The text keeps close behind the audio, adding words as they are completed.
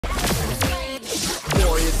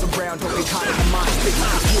around, don't get caught in the mind.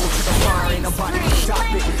 Fuel to the fire, ain't nobody can stop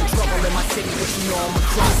it. Trouble in my city, but you know I'm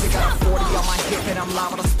across it. Got a 40 on my hip and I'm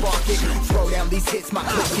liable to spark it. Throw down these hits, my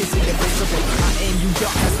clip is indivisible. I aim you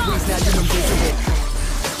duck, I squeeze, now you're invisible.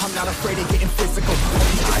 I'm not afraid of getting physical.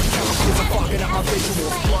 These chemicals are fucking up my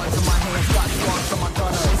visuals. Bloods on my hands, got slugs on my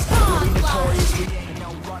gunners. We notorious, we ain't no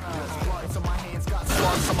runners. Bloods on my hands, got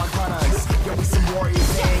slugs on my gunners. Yo, we some warriors,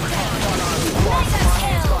 they ain't tough gunners. Bloods on my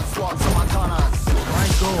hands, got slugs on my gunners. My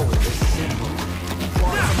goal is simple.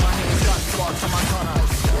 Bloods on my hands, got slugs on my gunners.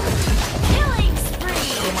 Killing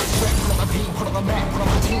spree! Put on my strength, put on my beam, put on the map, put on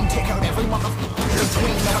my team. Take out every motherfucker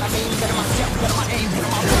between. Know what I mean? Get on my step, get on my aim, get on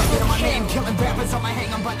my rep, get on my name. Killing rappers on my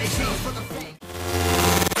hang on, but they change for the fame.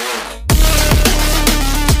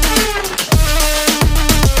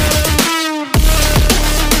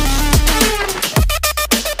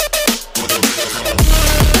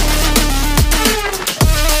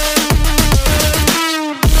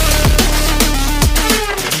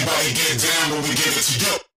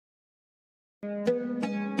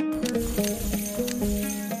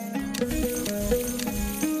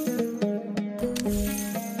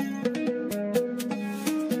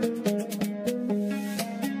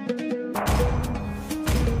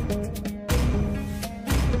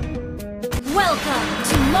 Welcome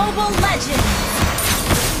to Mobile Legends!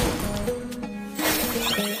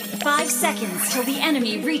 5 seconds till the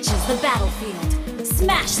enemy reaches the battlefield.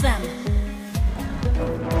 Smash them!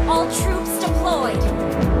 All troops deployed!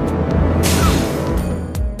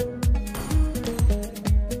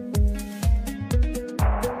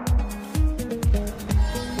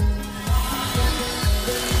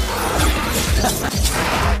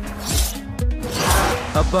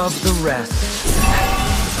 Above the rest,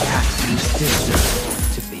 cactus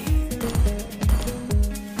deserve to be.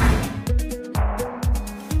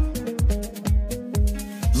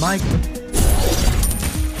 My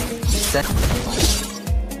set.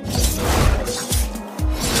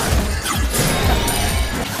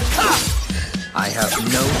 I have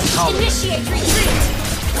no tolerance. Initiate retreat!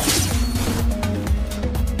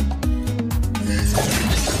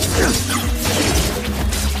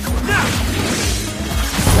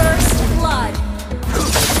 First blood!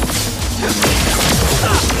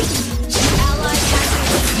 Ally has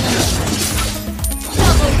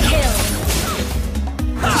double kill!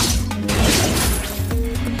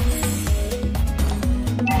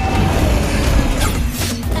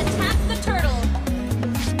 Attack the turtle!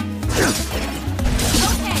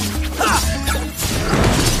 Okay!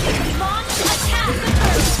 Launch attack the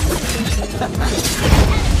turtle!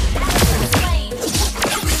 Enemy slain!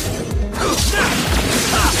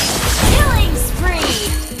 Killing spree!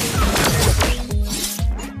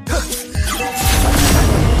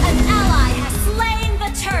 An ally has slain the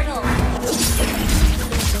turtle!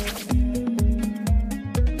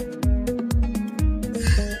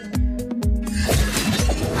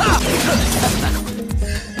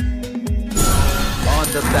 On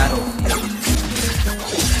the battlefield.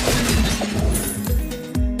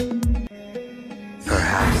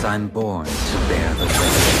 Perhaps I'm born to bear the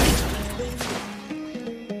weight.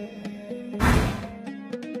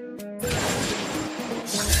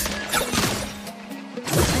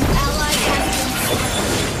 An ally has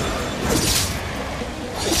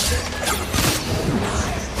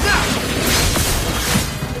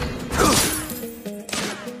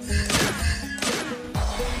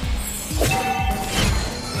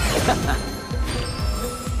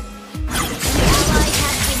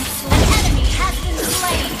An enemy has been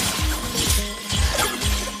slain!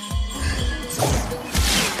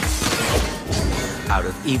 Out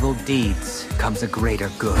of evil deeds comes a greater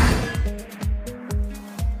good.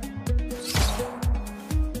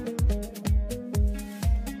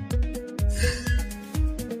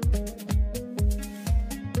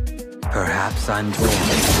 Perhaps I'm born to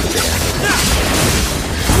bear the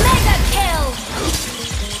Mega kill!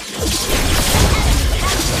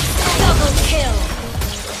 Double kill!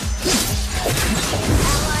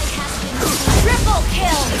 Ally has been triple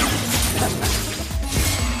kill!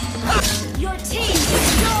 Your team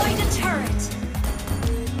destroyed a turret!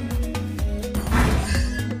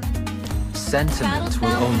 Sentiment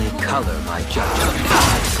will only color my judgment.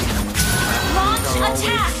 Launch Are always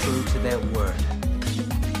attack! true to their word.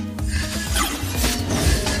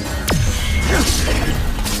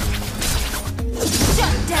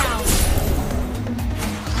 Shut down!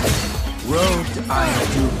 Robed, I'm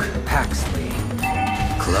Duke Paxley.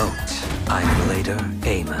 Cloaked, I'm Blader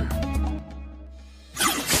Aamon.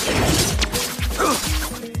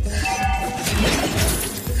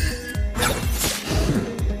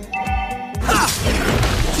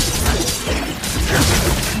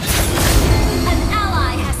 An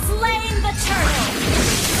ally has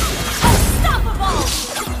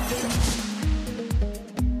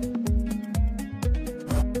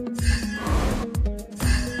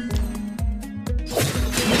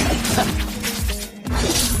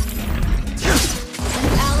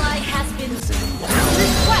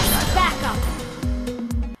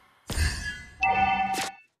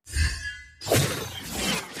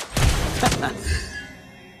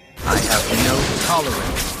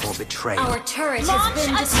betrayal. Our turret Launch has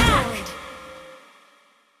been attack! destroyed.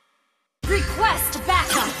 Request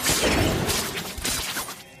backup.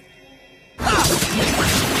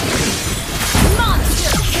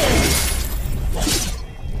 Monster kill.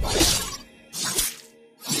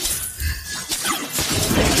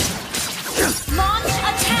 Launch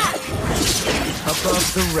attack. Above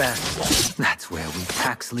the rest, that's where we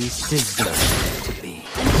Paxley's deserve to be.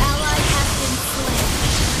 An ally has been slain.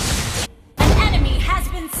 An enemy has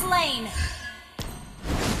been slain.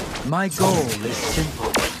 My goal is simple.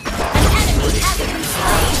 An enemy has been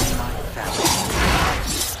slain. My family.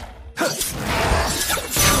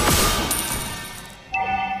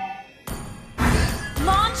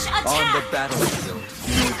 Launch On the attack. battlefield,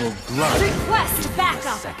 noble blood. Request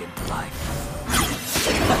backup. Second life.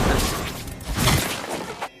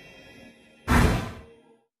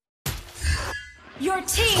 Your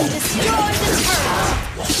team destroyed the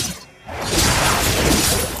turret.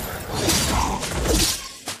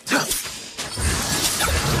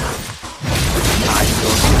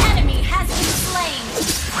 An enemy has been slain.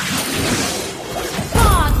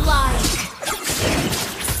 Godlike.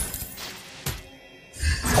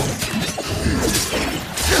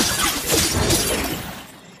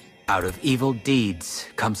 Out of evil deeds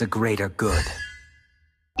comes a greater good.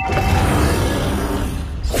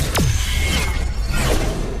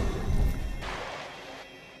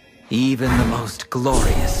 Even the most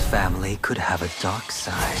glorious family could have a dark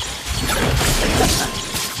side.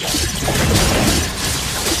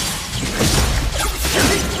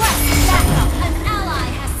 Request backup. An ally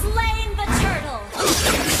has slain the turtle.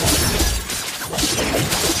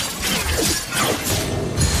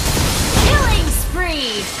 Killing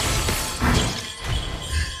spree.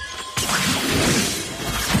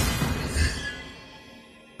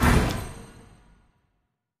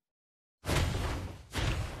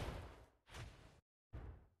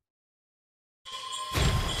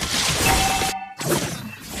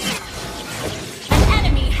 An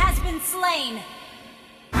enemy has been slain.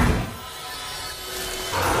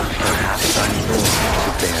 Perhaps I'm born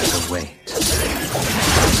to bear the weight.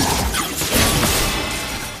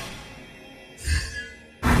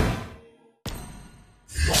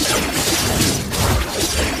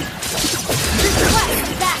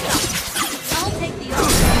 Request backup. I'll take the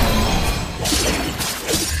order.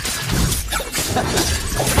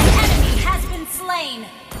 An enemy has been slain.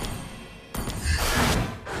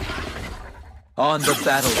 On the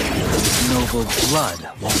battlefield, noble blood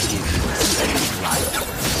won't give you a second life.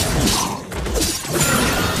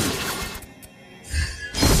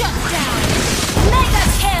 Shut down. Mega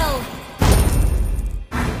kill.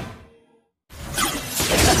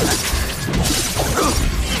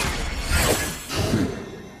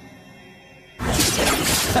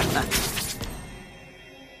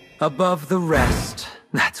 Above the rest,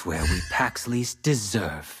 that's where we Paxleys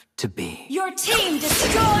deserve to be. Your team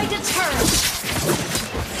destroyed a turret.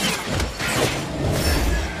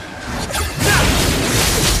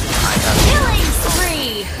 Killing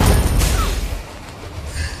spree.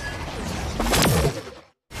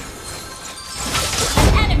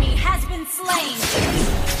 An enemy has been slain.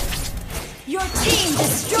 Your team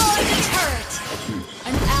destroyed a turret.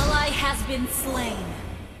 An ally has been slain.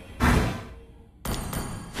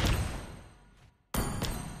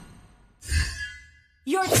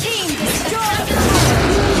 Your team destroyed the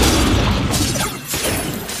turret!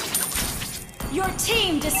 Your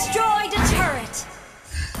team destroyed a turret!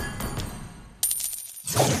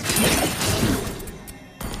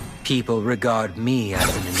 People regard me as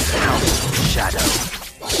an intolerable shadow.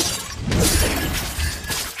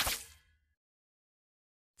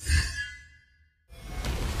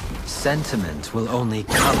 Sentiment will only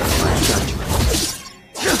color my judgment.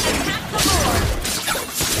 Attack the Lord!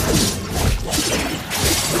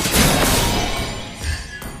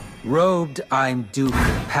 Robed, I'm Duke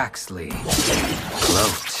Paxley.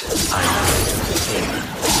 Cloaked, I'm Aamon.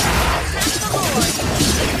 Attack the Lord!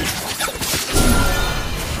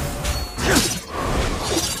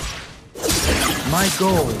 My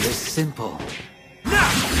goal is simple.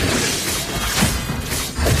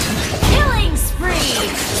 Killing spree!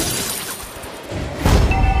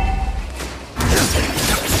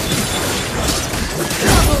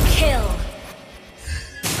 Double kill!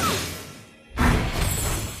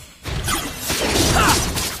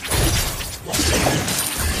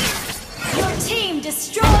 Your team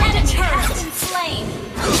destroyed a turret and slain!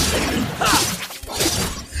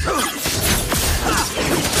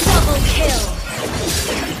 Double kill!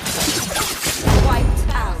 Wiped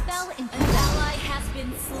out. An ally has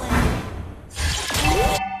been slain.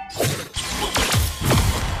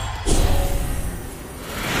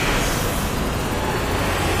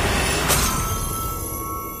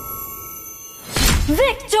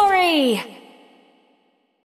 Victory!